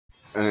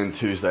And then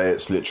Tuesday,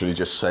 it's literally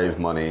just save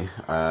money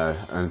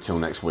until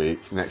next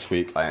week. Next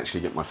week, I actually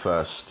get my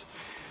first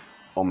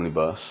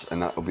omnibus, and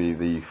that will be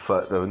the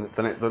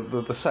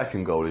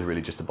second goal is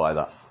really just to buy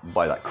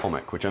that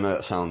comic, which I know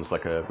that sounds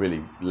like a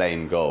really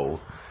lame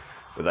goal,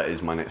 but that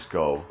is my next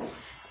goal.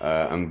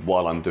 And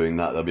while I'm doing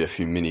that, there'll be a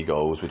few mini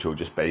goals, which will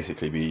just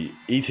basically be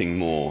eating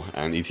more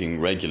and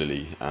eating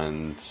regularly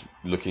and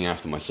looking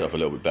after myself a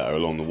little bit better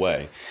along the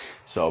way.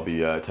 So I'll be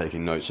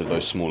taking notes of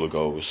those smaller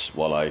goals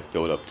while I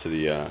build up to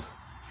the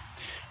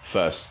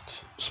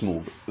first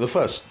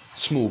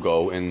small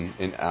goal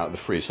in out of the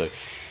three. So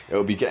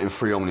it'll be getting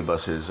 3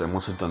 omnibuses, and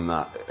once I've done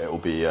that, it'll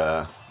be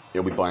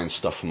buying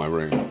stuff for my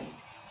room,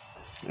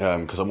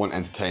 because I want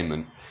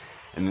entertainment.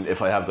 And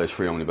if I have those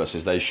 3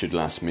 omnibuses, they should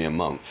last me a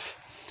month.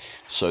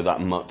 So that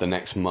the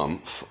next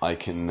month, I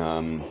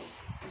can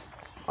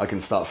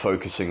start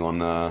focusing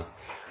on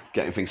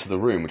getting things to the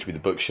room, which will be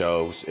the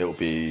bookshelves. It'll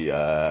be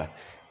the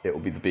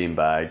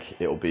beanbag.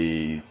 It'll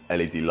be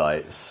LED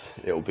lights.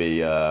 It'll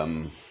be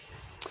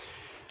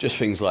just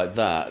things like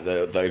that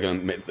that are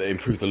going to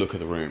improve the look of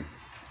the room.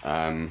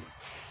 And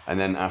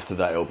then after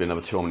that, it'll be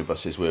another 2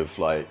 omnibuses with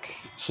like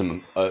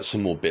some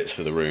more bits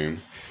for the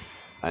room.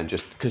 And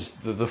just because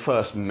the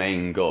first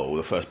main goal,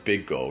 the first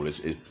big goal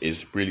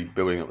is really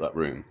building up that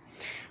room.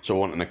 So I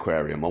want an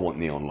aquarium, I want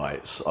neon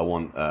lights, I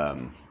want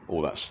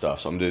all that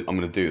stuff. So I'm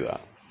going to do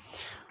that.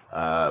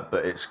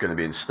 But it's going to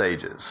be in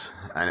stages,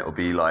 and it'll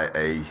be like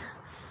I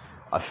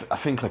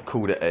think I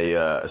called it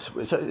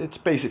it's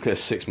basically a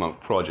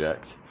 6-month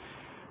project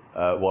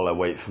while I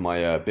wait for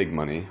my big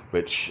money,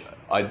 which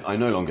I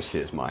no longer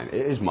see as mine.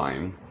 It is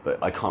mine,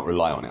 but I can't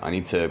rely on it. I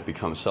need to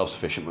become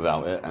self-sufficient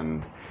without it,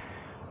 and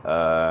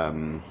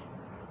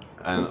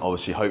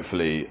obviously,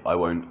 hopefully, I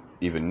won't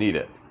even need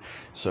it.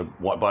 So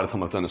by the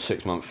time I've done the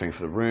 6-month thing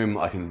for the room,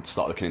 I can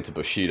start looking into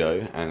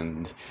Bushido,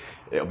 and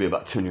it'll be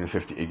about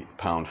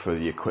 £250 for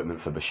the equipment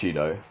for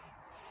Bushido.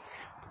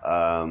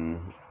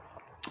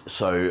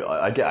 So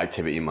I get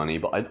activity money,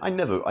 but I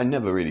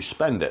never really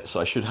spend it. So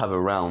I should have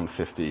around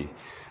 50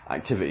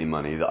 activity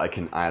money that I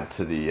can add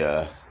to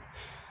the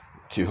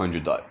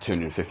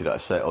 250 that I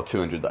save, or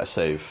 200 that I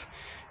save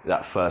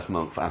that first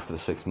month after the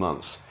 6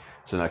 months.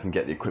 So then I can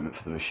get the equipment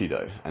for the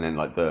Bushido, and then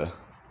like the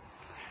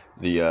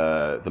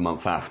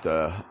month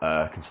after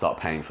can start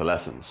paying for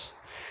lessons.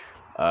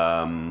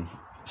 So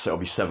it'll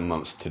be 7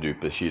 months to do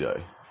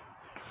Bushido,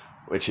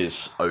 which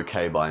is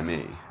okay by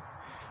me.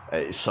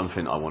 It's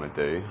something I want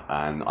to do,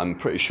 and I'm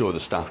pretty sure the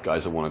staff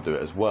guys will want to do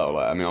it as well.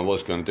 I mean, I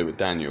was going to do it with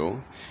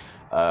Daniel,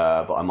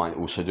 but I might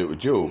also do it with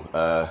Jewel.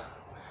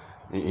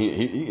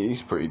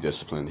 He's pretty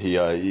disciplined.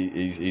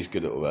 He's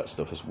good at all that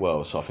stuff as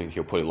well, so I think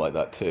he'll probably like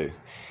that too.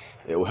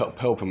 It will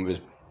help him with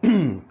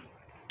his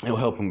it'll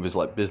help him with his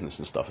like business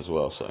and stuff as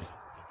well. So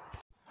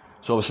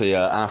obviously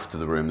after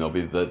the room, there'll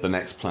be the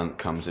next plan that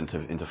comes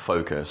into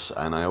focus,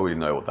 and I already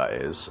know what that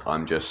is.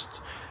 I'm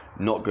just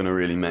not going to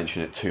really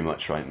mention it too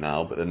much right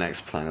now. But the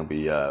next plan will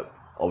be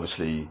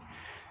obviously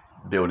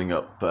building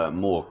up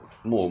more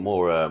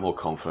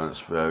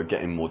confidence,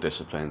 getting more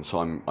discipline. So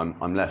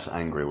I'm less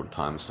angry all the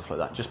time and stuff like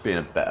that. Just being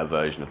a better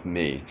version of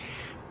me,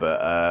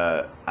 but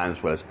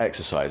as well as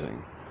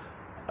exercising.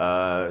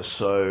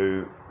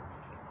 So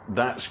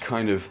that's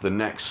kind of the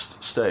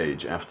next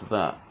stage after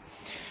that.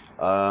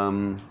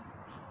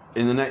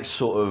 In the next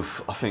sort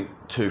of, I think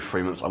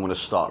 2-3 months, I'm going to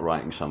start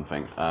writing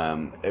something.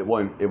 I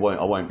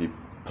won't be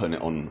putting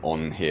it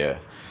on here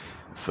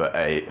for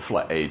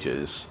like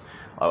ages.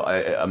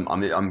 I'm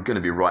going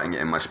to be writing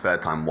it in my spare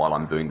time while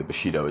I'm doing the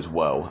Bushido as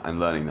well and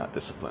learning that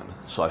discipline.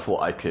 So I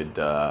thought I could,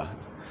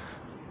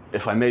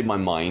 if I made my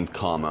mind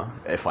calmer,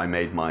 if I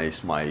made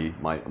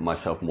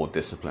myself more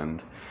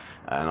disciplined,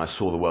 and I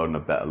saw the world in a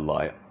better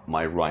light,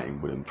 my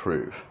writing would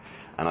improve,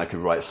 and I could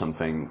write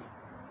something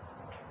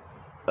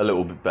a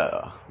little bit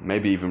better.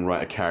 Maybe even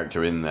write a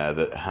character in there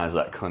that has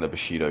that kind of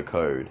Bushido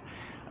code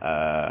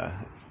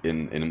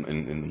in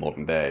the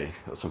modern day,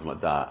 or something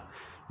like that.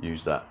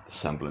 Use that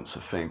semblance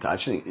of thing to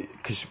actually,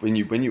 because when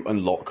you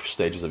unlock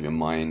stages of your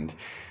mind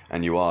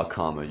and you are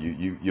calmer,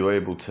 you're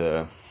able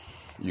to,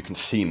 you can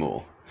see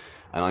more.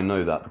 And I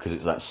know that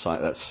because that's I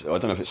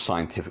don't know if it's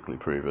scientifically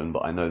proven,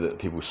 but I know that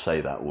people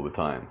say that all the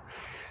time.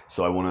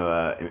 So I want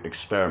to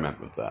experiment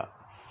with that,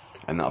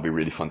 and that'll be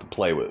really fun to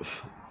play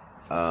with,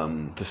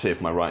 to see if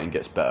my writing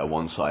gets better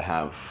once I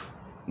have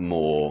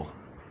more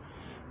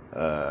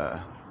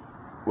to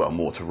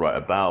write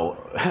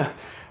about,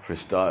 for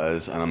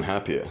starters, and I'm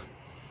happier.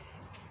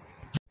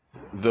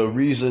 The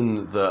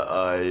reason that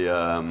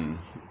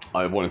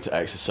I wanted to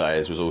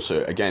exercise was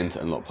also, again,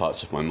 to unlock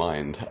parts of my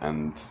mind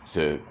and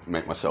to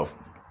make myself,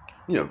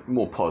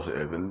 more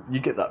positive. And you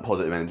get that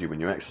positive energy when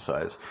you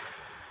exercise,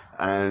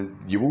 and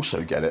you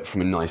also get it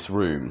from a nice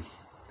room.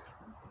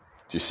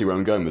 Do you see where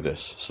I'm going with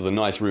this? So the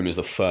nice room is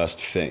the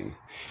first thing.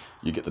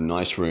 You get the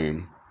nice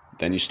room,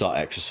 then you start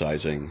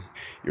exercising.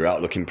 Your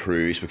outlook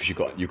improves because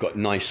you've got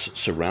nice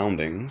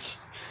surroundings.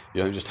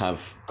 You don't just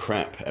have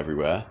crap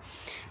everywhere,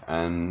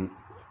 and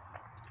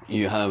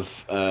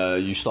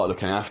you start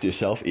looking after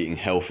yourself, eating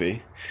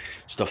healthy,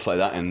 stuff like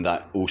that, and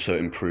that also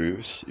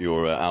improves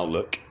your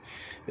outlook.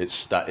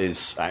 That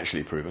is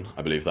actually proven.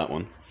 I believe that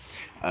one.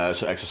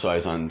 So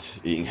exercise and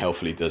eating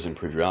healthily does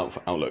improve your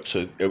outlook.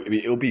 So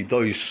it'll be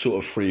those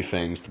sort of three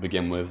things to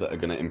begin with that are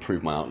going to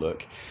improve my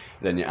outlook.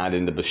 Then you add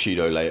in the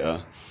Bushido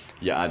later,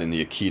 you add in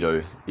the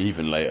Aikido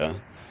even later,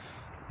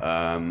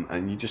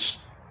 and you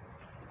just,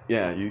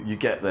 you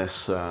get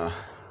this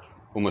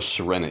almost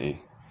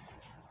serenity.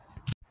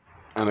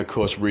 And of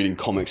course, reading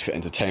comics for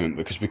entertainment,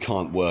 because we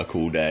can't work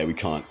all day, we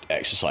can't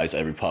exercise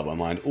every part of our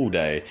mind all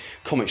day.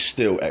 Comics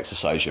still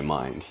exercise your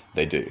mind,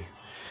 they do.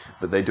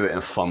 But they do it in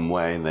a fun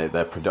way, and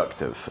they're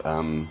productive.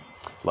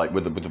 Like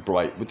with the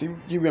bright,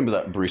 you remember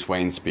that Bruce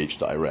Wayne speech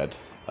that I read?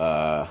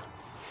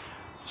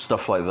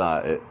 Stuff like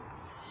that,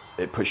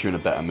 it puts you in a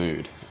better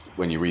mood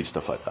when you read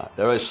stuff like that.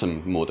 There is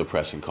some more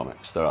depressing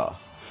comics, there are.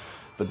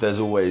 But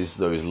there's always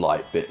those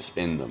light bits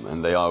in them,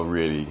 and they are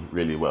really,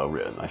 really well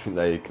written. I think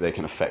they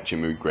can affect your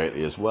mood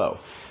greatly as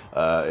well.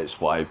 It's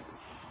why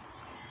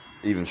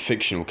even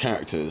fictional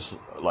characters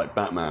like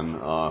Batman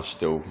are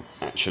still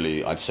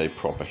actually, I'd say,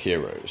 proper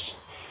heroes,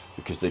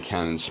 because they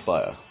can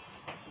inspire.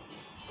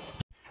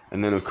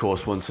 And then, of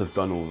course, once I've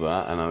done all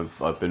that and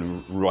I've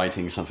been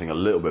writing something a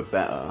little bit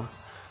better,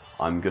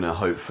 I'm going to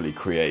hopefully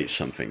create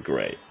something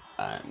great.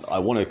 And I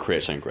want to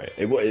create something great.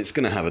 It's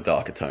going to have a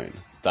darker tone.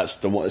 That's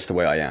the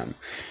way I am.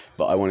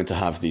 But I wanted to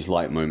have these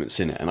light moments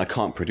in it. And I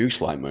can't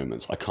produce light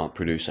moments. I can't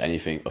produce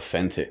anything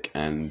authentic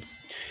and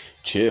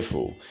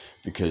cheerful,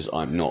 because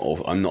I'm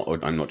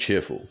not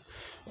cheerful.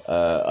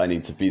 I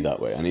need to be that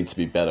way. I need to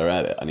be better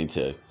at it. I need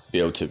to be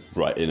able to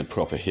write in a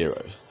proper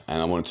hero.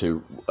 And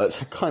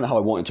that's kind of how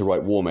I wanted to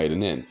write War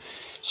Maiden in.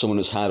 Someone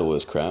who's had all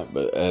this crap,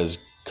 but has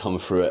come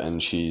through it,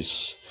 and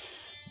she's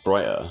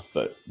brighter,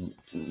 but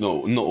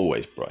not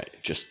always bright,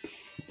 just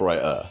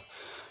brighter.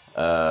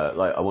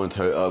 Like I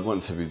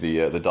wanted to be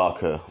the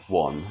darker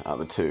one out of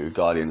the two.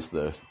 Guardian's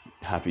the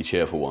happy,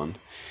 cheerful one.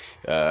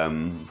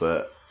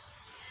 But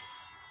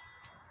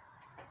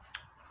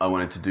I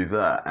wanted to do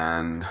that,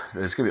 and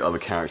there's going to be other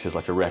characters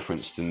like I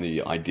referenced in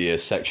the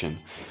ideas section.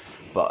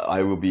 But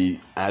I will be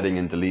adding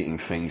and deleting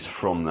things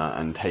from that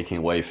and taking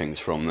away things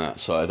from that.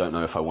 So I don't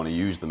know if I want to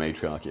use the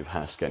matriarchy of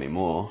Hask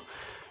anymore,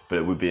 but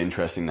it would be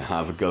interesting to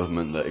have a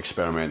government that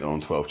experimented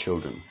on 12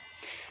 children. Do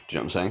you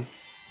know what I'm saying?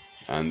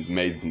 And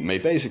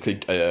made basically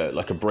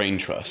like a brain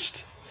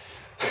trust,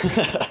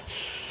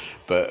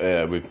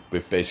 but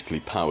with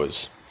basically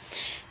powers.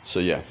 So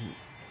yeah,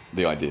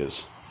 the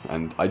ideas.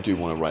 And I do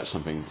want to write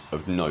something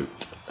of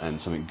note and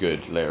something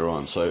good later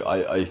on. So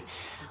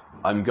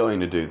I'm going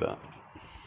to do that.